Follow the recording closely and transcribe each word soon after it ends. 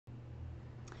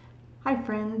Hi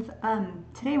friends,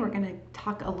 today we're going to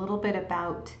talk a little bit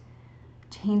about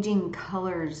changing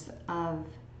colors of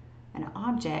an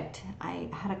object. I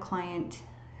had a client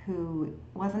who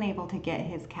wasn't able to get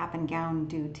his cap and gown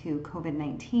due to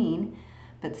COVID-19,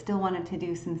 but still wanted to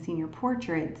do some senior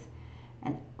portraits.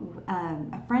 And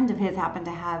a friend of his happened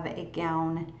to have a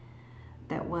gown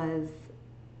that was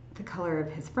the color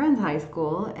of his friend's high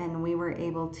school, and we were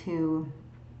able to,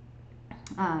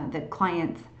 the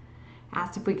clients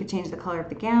asked if we could change the color of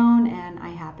the gown, and I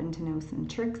happened to know some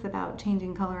tricks about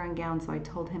changing color on gowns, so I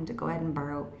told him to go ahead and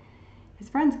borrow his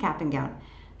friend's cap and gown.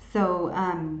 So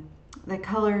the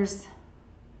colors,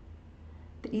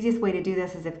 the easiest way to do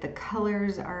this is if the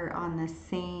colors are on the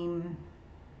same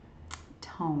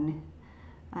tone,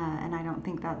 and I don't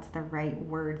think that's the right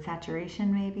word.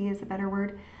 Saturation maybe is a better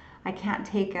word. I can't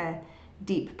take a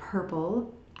deep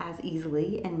purple as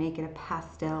easily and make it a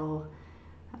pastel,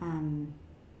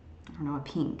 I don't know, a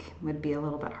pink would be a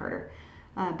little bit harder.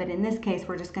 But in this case,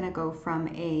 we're just going to go from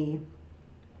a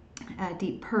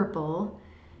deep purple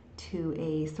to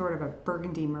a sort of a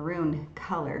burgundy maroon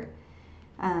color.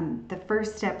 The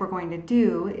first step we're going to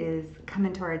do is come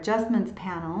into our adjustments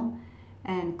panel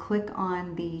and click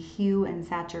on the hue and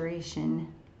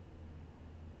saturation.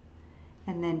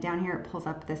 And then down here it pulls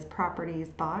up this properties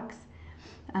box.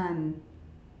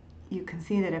 You can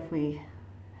see that if we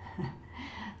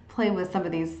play with some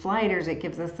of these sliders, it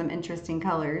gives us some interesting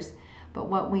colors. But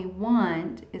what we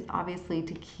want is obviously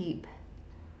to keep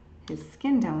his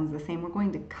skin tones the same. We're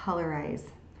going to colorize.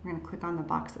 We're going to click on the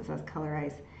box that says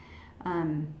colorize.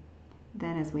 Then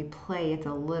as we play, it's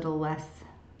a little less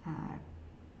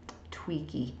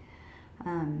tweaky.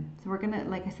 So we're going to,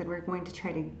 like I said, we're going to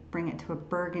try to bring it to a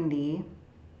burgundy.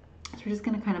 So we're just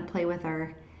going to kind of play with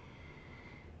our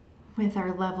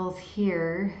levels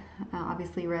here.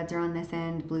 Obviously reds are on this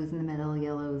end, blues in the middle,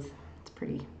 yellows. It's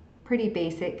pretty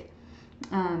basic.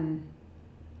 And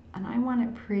I want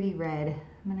it pretty red.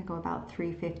 I'm going to go about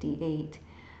 358.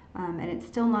 And it's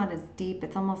still not as deep.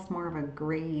 It's almost more of a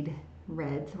grade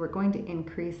red. So we're going to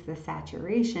increase the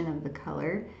saturation of the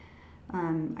color.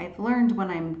 I've learned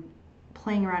when I'm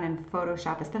playing around in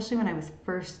Photoshop, especially when I was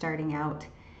first starting out,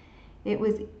 it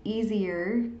was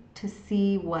easier to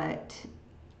see what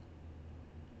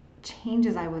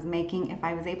changes I was making if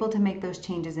I was able to make those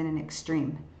changes in an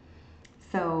extreme.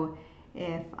 So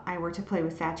if I were to play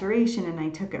with saturation and I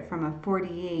took it from a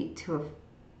 48 to a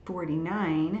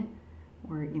 49,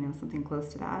 or something close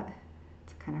to that,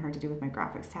 it's kind of hard to do with my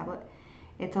graphics tablet,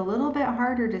 it's a little bit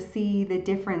harder to see the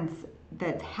difference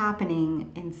that's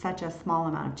happening in such a small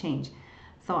amount of change.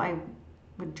 So I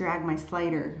would drag my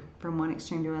slider from one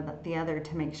extreme to the other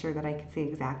to make sure that I could see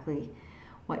exactly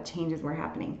what changes were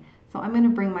happening. So I'm going to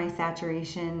bring my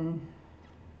saturation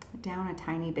down a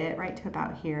tiny bit, right to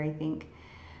about here, I think.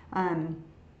 And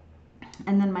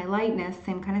then my lightness,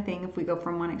 same kind of thing. If we go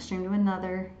from one extreme to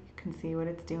another, you can see what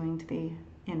it's doing to the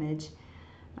image.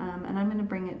 And I'm going to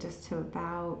bring it just to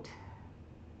about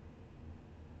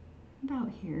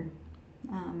here.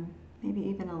 Maybe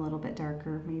even a little bit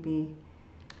darker, maybe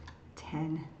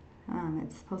 10.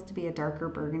 It's supposed to be a darker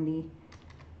burgundy,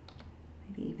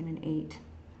 maybe even an 8.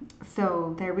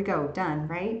 So there we go, done,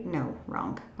 right? No,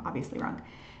 wrong, obviously wrong.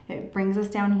 It brings us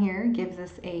down here, gives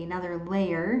us another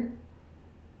layer,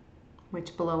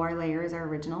 which below our layer is our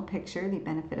original picture. The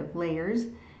benefit of layers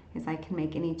is I can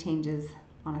make any changes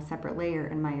on a separate layer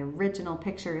and my original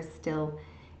picture is still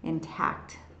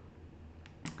intact.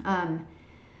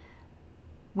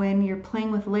 When you're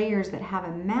playing with layers that have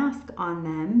a mask on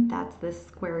them, that's this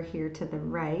square here to the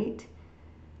right,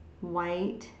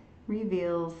 white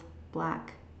reveals,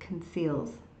 black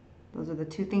conceals. Those are the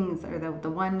two things, or the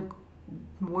one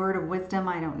word of wisdom,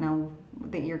 I don't know,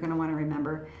 that you're going to want to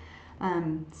remember.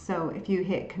 So if you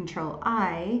hit Control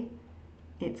I,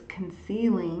 it's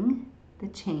concealing the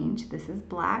change. This is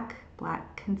black.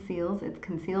 Black conceals. It's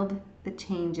concealed the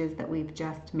changes that we've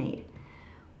just made.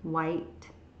 White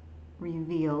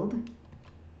revealed,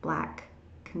 black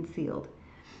concealed.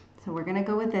 So we're going to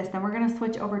go with this. Then we're going to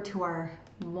switch over to our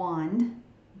wand,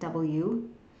 W.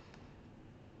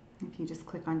 If you just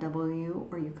click on W,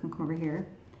 or you can come over here,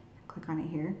 click on it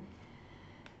here.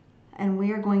 And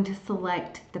we are going to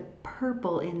select the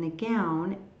purple in the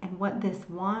gown. And what this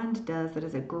wand does, that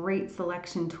is a great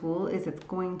selection tool, is it's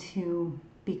going to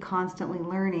be constantly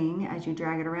learning as you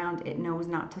drag it around. It knows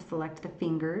not to select the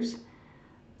fingers,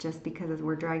 just because as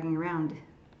we're dragging around,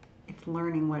 it's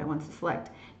learning what it wants to select.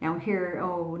 Now here,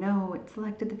 oh no, it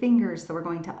selected the fingers. So we're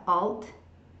going to Alt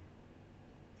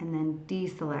and then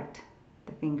deselect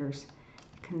the fingers.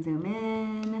 You can zoom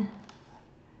in.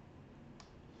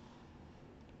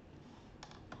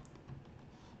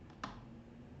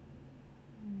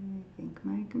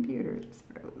 computer just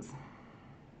froze.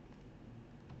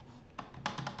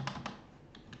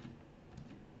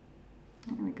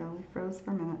 There we go, we froze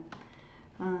for a minute.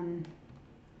 I'm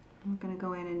gonna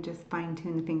go in and just fine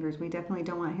tune the fingers. We definitely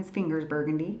don't want his fingers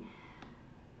burgundy.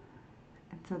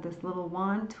 And so this little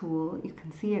wand tool, you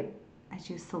can see it as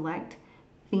you select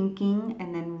thinking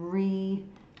and then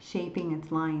reshaping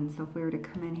its lines. So if we were to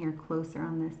come in here closer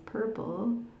on this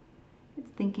purple,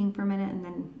 it's thinking for a minute and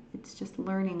then it's just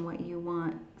learning what you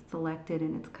want selected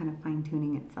and it's kind of fine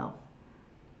tuning itself.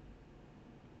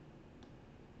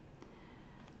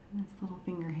 And this little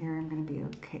finger here, I'm going to be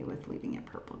okay with leaving it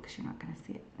purple because you're not going to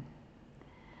see it.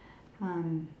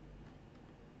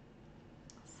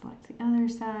 Select the other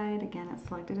side. Again, it's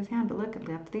selected his hand, but look, it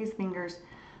left these fingers. So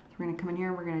we're going to come in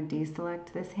here, we're going to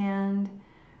deselect this hand.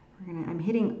 I'm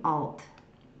hitting Alt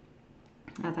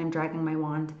as I'm dragging my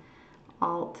wand.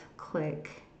 Alt,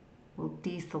 click, will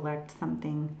deselect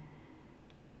something,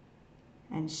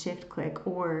 and Shift click,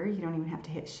 or you don't even have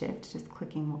to hit Shift, just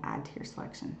clicking will add to your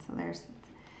selection. So there's,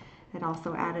 it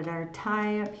also added our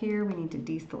tie up here. We need to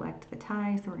deselect the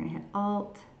tie, so we're going to hit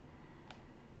Alt.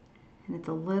 And it's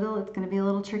going to be a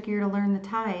little trickier to learn the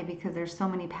tie because there's so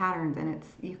many patterns, and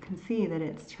you can see that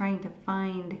it's trying to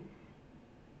find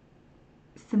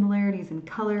similarities in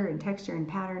color and texture and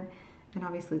pattern, and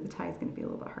obviously the tie is going to be a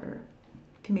little bit harder.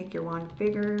 If you make your wand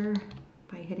bigger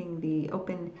by hitting the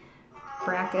open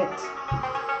bracket,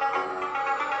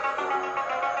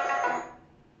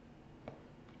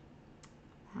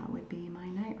 that would be my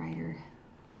Knight Rider,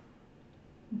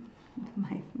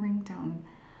 my ringtone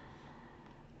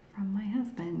from my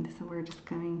husband. So we're just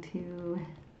going to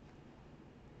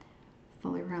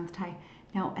slowly around the tie.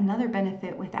 Now another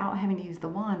benefit without having to use the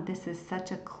wand, this is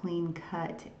such a clean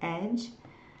cut edge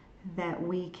that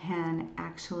we can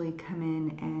actually come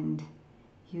in and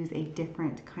use a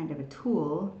different kind of a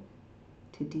tool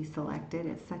to deselect it.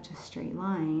 It's such a straight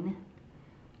line.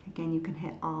 Again, you can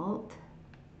hit Alt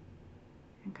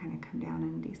and kind of come down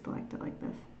and deselect it like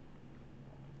this.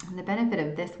 And the benefit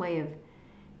of this way of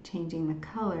changing the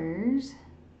colors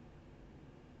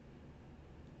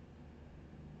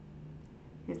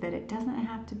is that it doesn't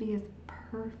have to be as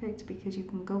perfect because you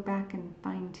can go back and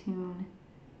fine tune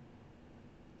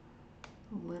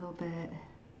a little bit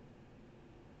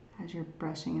as you're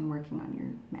brushing and working on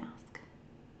your mask.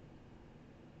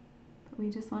 But we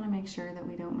just want to make sure that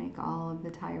we don't make all of the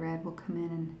tie red. We'll come in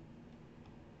and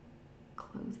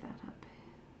close that up.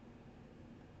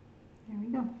 There we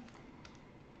go.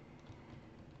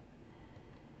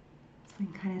 So we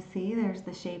can kind of see there's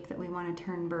the shape that we want to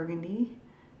turn burgundy.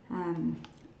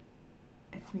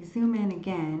 If we zoom in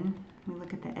again, we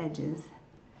look at the edges,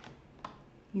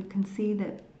 you can see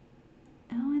that,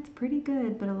 oh, it's pretty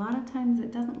good, but a lot of times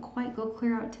it doesn't quite go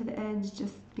clear out to the edge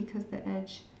just because the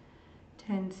edge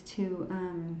tends to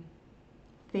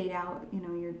fade out,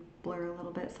 your blur a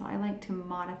little bit. So I like to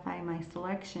modify my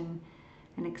selection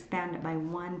and expand it by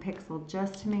 1 pixel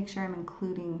just to make sure I'm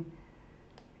including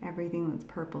everything that's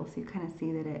purple. So you kind of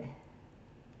see that it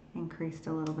increased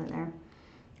a little bit there.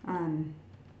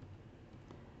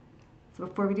 So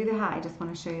before we do the hat, I just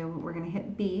want to show you what we're going to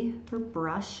hit B for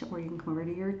brush, or you can come over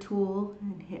to your tool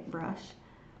and hit brush.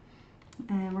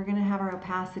 And we're going to have our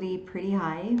opacity pretty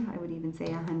high. I would even say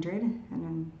 100. And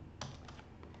then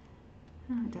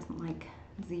it doesn't like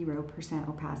 0%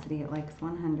 opacity, it likes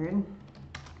 100. And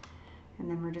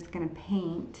then we're just going to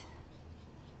paint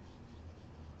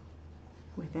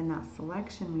within that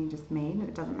selection we just made.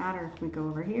 It doesn't matter if we go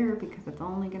over here because it's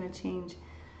only going to change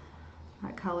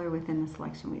that color within the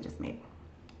selection we just made.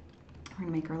 We're going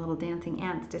to make our little dancing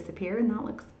ants disappear, and that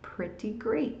looks pretty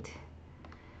great.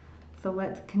 So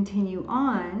let's continue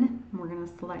on. We're going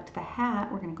to select the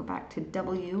hat. We're going to go back to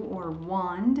W or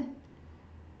wand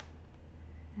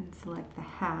and select the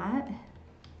hat.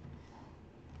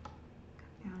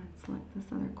 Come down and select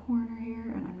this other corner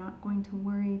here, and I'm not going to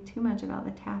worry too much about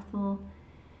the tassel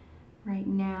right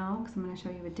now because I'm going to show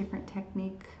you a different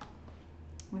technique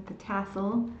with the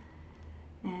tassel.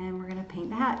 And we're going to paint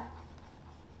the hat.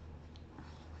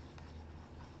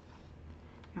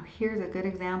 Now here's a good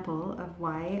example of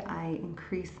why I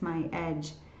increase my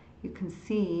edge. You can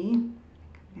see,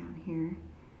 come down here,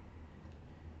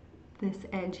 this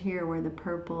edge here where the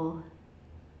purple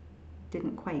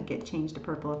didn't quite get changed to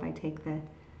purple. If I take the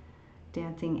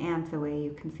dancing ants away,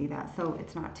 you can see that. So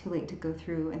it's not too late to go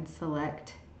through and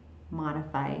select,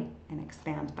 modify, and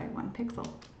expand by 1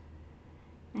 pixel.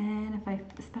 And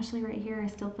if especially right here, I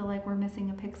still feel like we're missing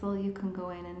a pixel, you can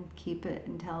go in and keep it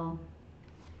until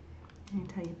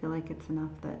you feel like it's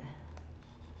enough that,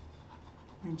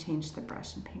 then change the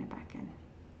brush and paint it back in.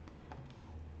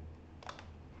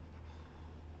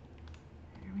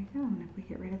 There we go. And if we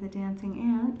get rid of the dancing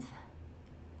ants,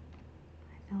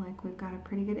 I feel like we've got a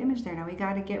pretty good image there. Now we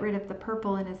got to get rid of the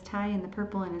purple in his tie and the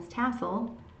purple in his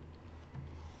tassel.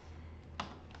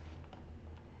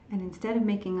 And instead of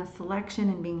making a selection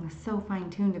and being so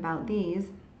fine-tuned about these,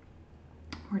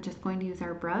 we're just going to use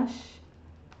our brush.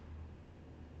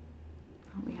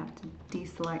 We have to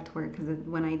deselect where, because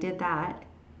when I did that,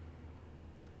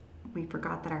 we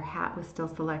forgot that our hat was still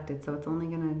selected, so it's only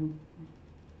going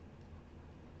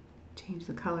to change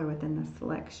the color within the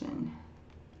selection.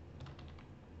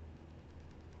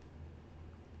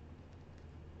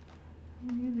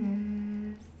 Look at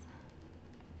this.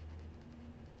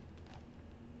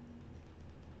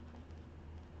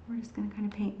 We're just going to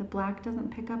kind of paint. The black doesn't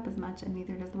pick up as much, and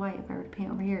neither does the white. If I were to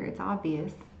paint over here, it's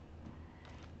obvious.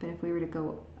 But if we were to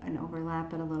go and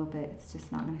overlap it a little bit, it's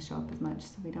just not going to show up as much,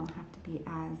 so we don't have to be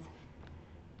as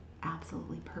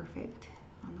absolutely perfect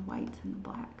on the whites and the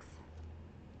blacks.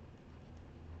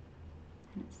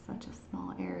 And it's such a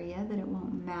small area that it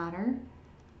won't matter.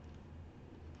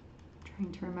 I'm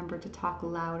trying to remember to talk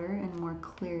louder and more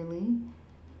clearly.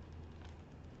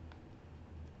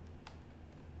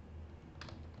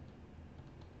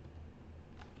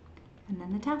 And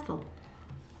then the tassel.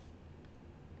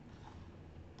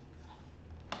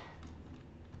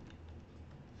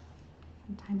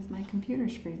 Sometimes my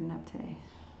computer's freezing up today.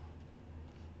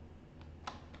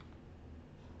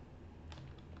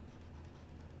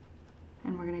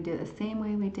 And we're going to do it the same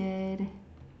way we did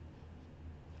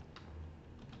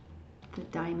the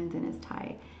diamonds in his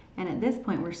tie. And at this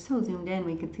point, we're so zoomed in,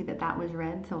 we could see that that was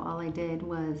red. So all I did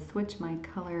was switch my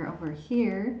color over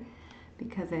here,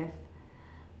 because if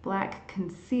black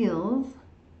conceals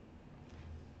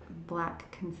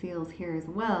here as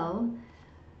well,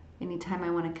 anytime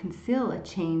I want to conceal a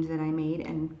change that I made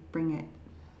and bring it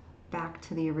back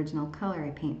to the original color, I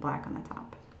paint black on the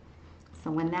top. So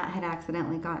when that had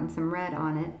accidentally gotten some red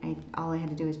on it, all I had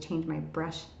to do is change my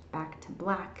brush back to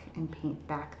black and paint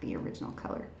back the original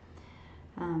color.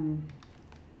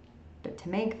 But to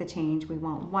make the change, we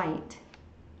want white.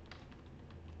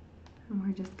 And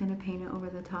we're just going to paint it over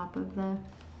the top of the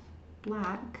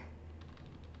black.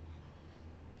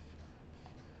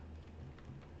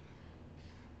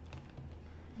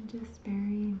 And just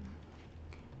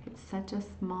it's such a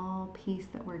small piece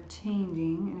that we're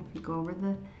changing. And if you go over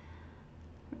the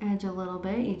edge a little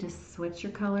bit, you just switch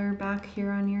your color back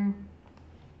here on your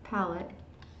palette.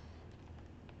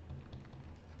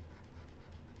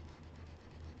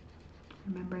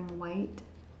 Remembering white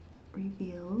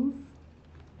reveals.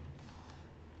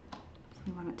 So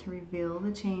we want it to reveal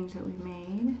the change that we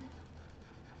made,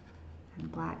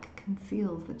 and black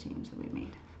conceals the change that we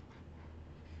made.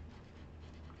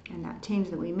 And that change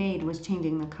that we made was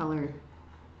changing the color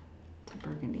to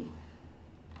burgundy.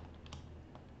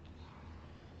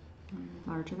 And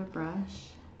the larger the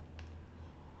brush,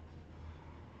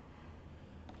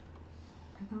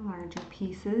 for the larger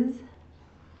pieces.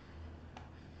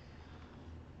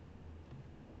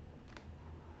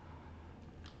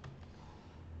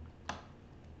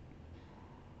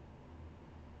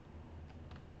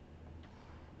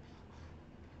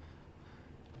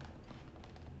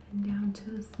 And down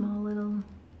to a small little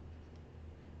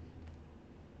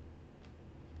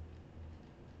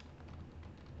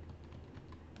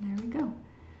there we go.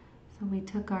 So we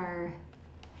took our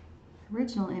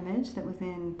original image that was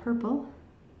in purple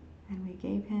and we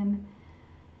gave him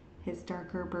his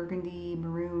darker burgundy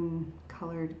maroon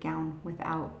colored gown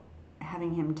without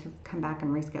having him to come back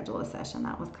and reschedule a session.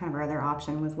 That was kind of our other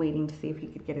option, was waiting to see if he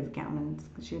could get his gown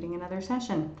and shooting another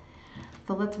session.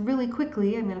 So let's really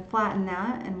quickly, I'm going to flatten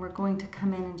that and we're going to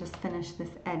come in and just finish this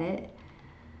edit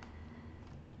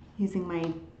using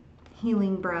my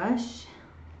healing brush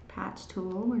patch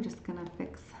tool. We're just going to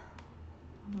fix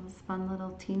those fun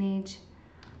little teenage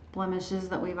blemishes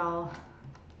that we've all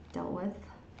dealt with.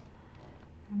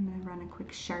 I'm going to run a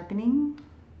quick sharpening,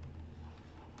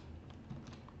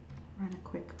 run a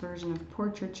quick version of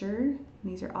portraiture.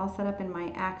 These are all set up in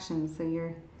my actions, so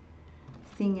you're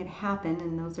seeing it happen,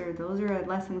 and those are a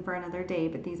lesson for another day,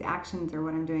 but these actions are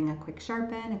what I'm doing: a quick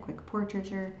sharpen, a quick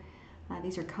portraiture.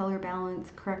 These are color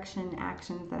balance correction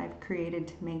actions that I've created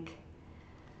to make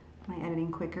my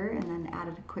editing quicker, and then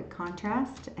added a quick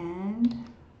contrast, and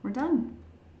we're done.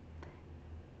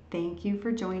 Thank you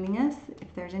for joining us.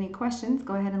 If there's any questions,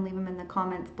 go ahead and leave them in the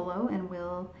comments below and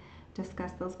we'll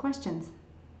discuss those questions.